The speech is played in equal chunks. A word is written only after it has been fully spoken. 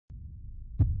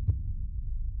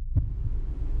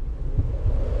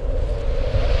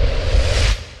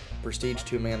prestige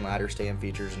two-man ladder stand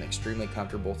features an extremely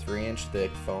comfortable 3-inch thick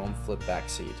foam flip-back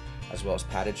seat, as well as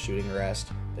padded shooting rest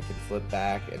that can flip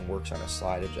back and works on a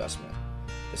slide adjustment.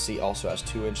 The seat also has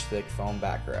 2-inch thick foam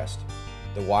backrest.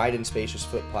 The wide and spacious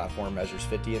foot platform measures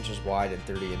 50 inches wide and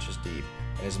 30 inches deep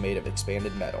and is made of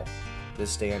expanded metal.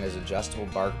 This stand has adjustable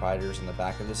Barkbiters in the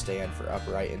back of the stand for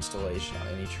upright installation on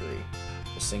any tree.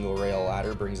 The single rail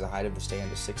ladder brings the height of the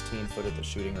stand to 16 foot at the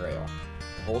shooting rail.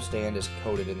 The whole stand is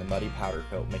coated in the muddy powder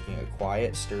coat, making it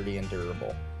quiet, sturdy, and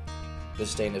durable. This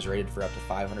stand is rated for up to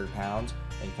 500 pounds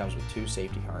and comes with 2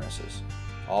 safety harnesses.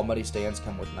 All muddy stands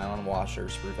come with nylon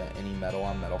washers to prevent any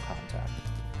metal-on-metal contact.